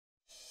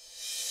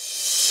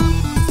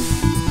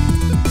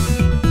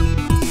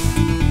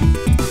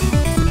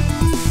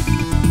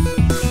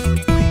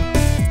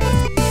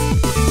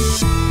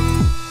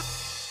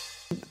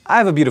I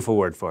have a beautiful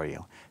word for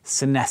you.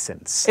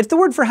 Senescence. It's the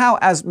word for how,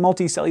 as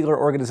multicellular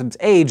organisms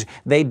age,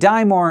 they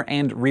die more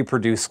and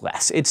reproduce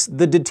less. It's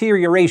the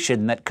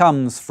deterioration that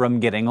comes from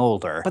getting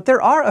older. But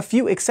there are a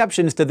few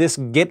exceptions to this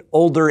get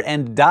older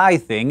and die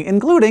thing,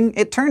 including,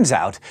 it turns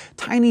out,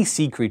 tiny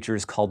sea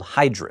creatures called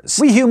hydras.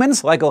 We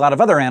humans, like a lot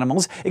of other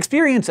animals,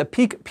 experience a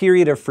peak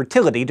period of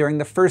fertility during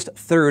the first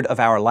third of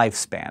our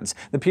lifespans,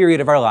 the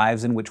period of our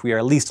lives in which we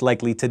are least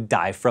likely to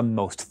die from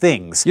most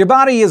things. Your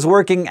body is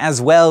working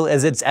as well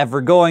as it's ever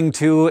going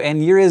to,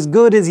 and you're as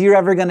good as you're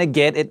ever gonna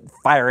get at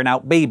firing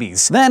out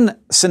babies. Then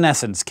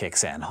senescence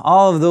kicks in.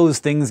 All of those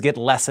things get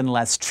less and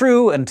less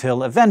true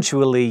until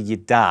eventually you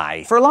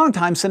die. For a long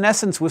time,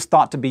 senescence was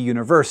thought to be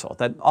universal,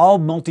 that all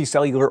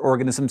multicellular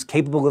organisms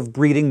capable of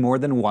breeding more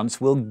than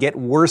once will get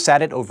worse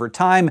at it over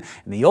time,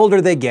 and the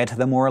older they get,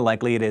 the more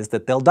likely it is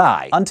that they'll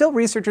die. Until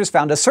researchers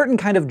found a certain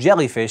kind of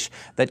jellyfish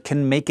that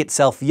can make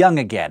itself young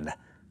again.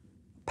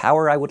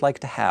 Power I would like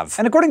to have.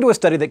 And according to a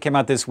study that came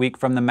out this week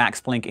from the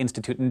Max Planck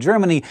Institute in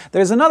Germany,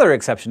 there's another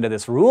exception to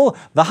this rule,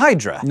 the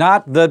hydra.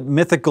 Not the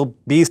mythical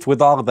beast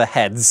with all the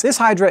heads. This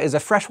hydra is a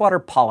freshwater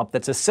polyp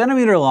that's 1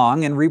 centimeter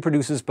long and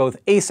reproduces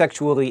both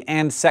asexually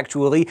and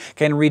sexually,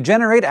 can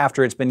regenerate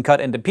after it's been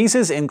cut into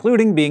pieces,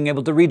 including being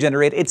able to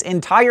regenerate its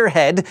entire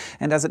head,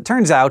 and as it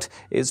turns out,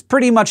 is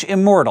pretty much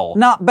immortal.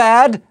 Not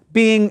bad,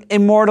 being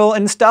immortal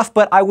and stuff,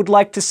 but I would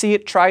like to see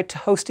it try to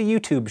host a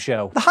YouTube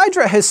show. The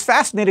hydra has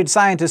fascinated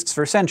scientists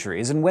for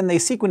centuries, and when they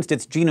sequenced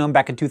its genome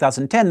back in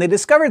 2010, they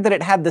discovered that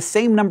it had the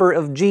same number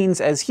of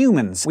genes as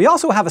humans. We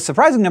also have a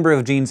surprising number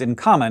of genes in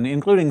common,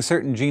 including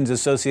certain genes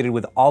associated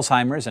with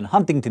Alzheimer's and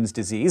Huntington's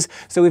disease,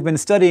 so we've been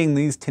studying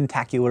these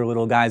tentacular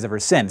little guys ever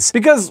since.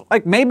 Because,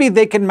 like, maybe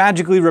they can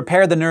magically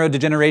repair the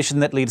neurodegeneration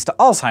that leads to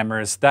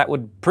Alzheimer's. That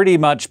would pretty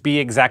much be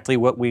exactly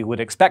what we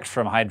would expect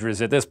from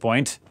hydras at this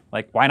point.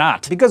 Like, why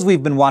not? Because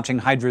we've been watching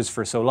hydras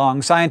for so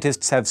long,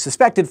 scientists have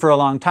suspected for a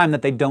long time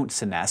that they don't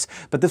senesce,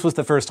 but this was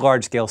the first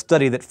large-scale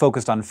study that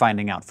focused on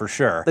finding out for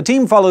sure. The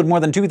team followed more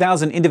than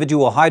 2,000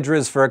 individual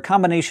hydras for a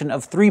combination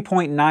of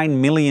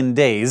 3.9 million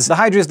days. The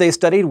hydras they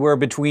studied were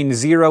between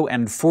 0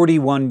 and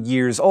 41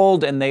 years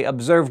old, and they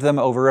observed them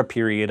over a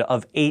period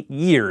of 8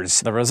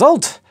 years. The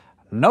result?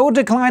 No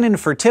decline in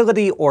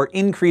fertility or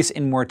increase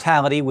in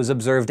mortality was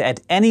observed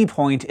at any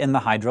point in the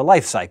hydra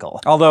life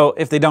cycle. Although,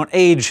 if they don't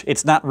age,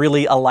 it's not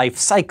really a life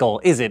cycle,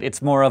 is it?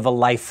 It's more of a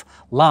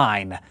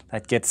lifeline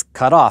that gets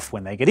cut off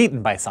when they get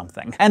eaten by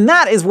something. And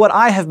that is what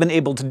I have been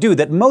able to do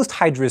that most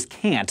hydras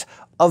can't.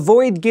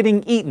 Avoid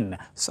getting eaten,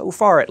 so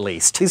far at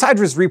least. These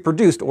hydras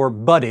reproduced, or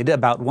budded,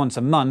 about once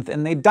a month,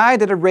 and they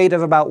died at a rate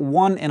of about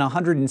 1 in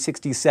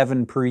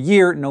 167 per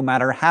year, no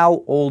matter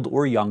how old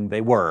or young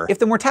they were. If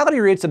the mortality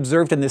rates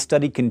observed in this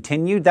study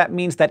continued, that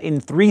means that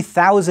in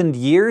 3,000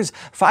 years,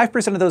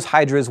 5% of those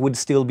hydras would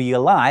still be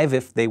alive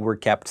if they were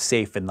kept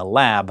safe in the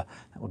lab.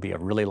 That would be a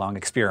really long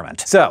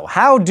experiment. So,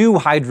 how do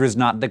hydras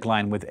not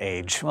decline with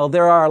age? Well,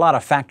 there are a lot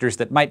of factors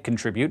that might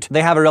contribute.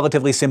 They have a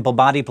relatively simple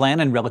body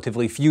plan and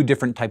relatively few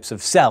different types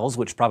of cells,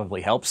 which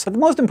probably helps. But the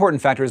most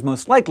important factor is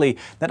most likely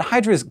that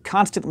hydras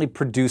constantly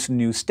produce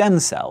new stem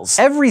cells.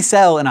 Every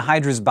cell in a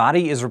hydra's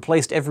body is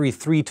replaced every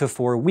 3 to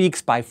 4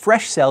 weeks by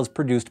fresh cells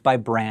produced by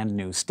brand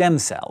new stem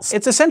cells.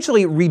 It's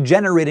essentially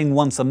regenerating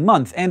once a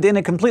month, and in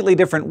a completely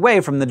different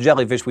way from the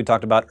jellyfish we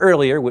talked about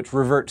earlier, which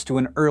reverts to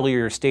an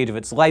earlier stage of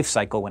its life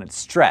cycle when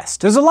it's stressed.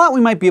 There's a lot we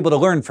might be able to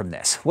learn from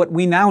this. What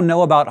we now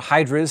know about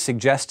hydras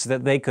suggests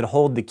that they could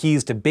hold the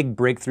keys to big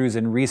breakthroughs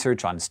in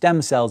research on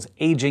stem cells,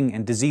 aging,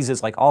 and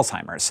diseases like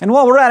Alzheimer's. And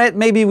while we're at it,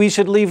 maybe we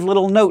should leave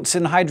little notes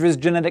in hydra's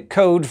genetic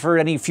code for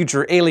any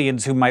future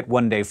aliens who might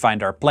one day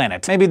find our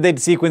planet. Maybe they'd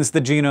sequence the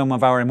genome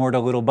of our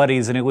immortal little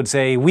buddies and it would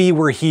say, "We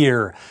were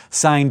here,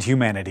 signed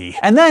humanity."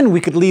 And then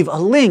we could leave a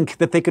link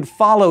that they could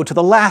follow to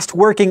the last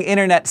working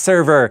internet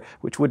server,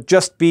 which would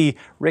just be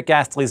Rick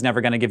Astley's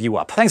Never Gonna Give You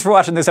Up. Thanks for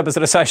watching this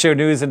episode of SciShow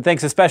News, and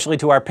thanks especially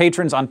to our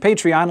patrons on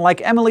Patreon like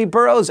Emily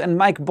Burrows and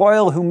Mike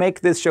Boyle, who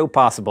make this show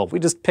possible. We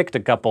just picked a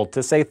couple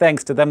to say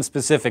thanks to them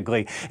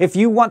specifically. If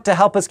you want to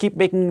help us keep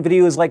making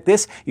videos like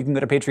this, you can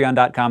go to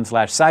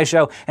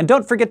patreon.com/scishow, and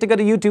don't forget to go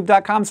to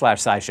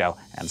youtube.com/scishow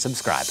and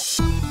subscribe.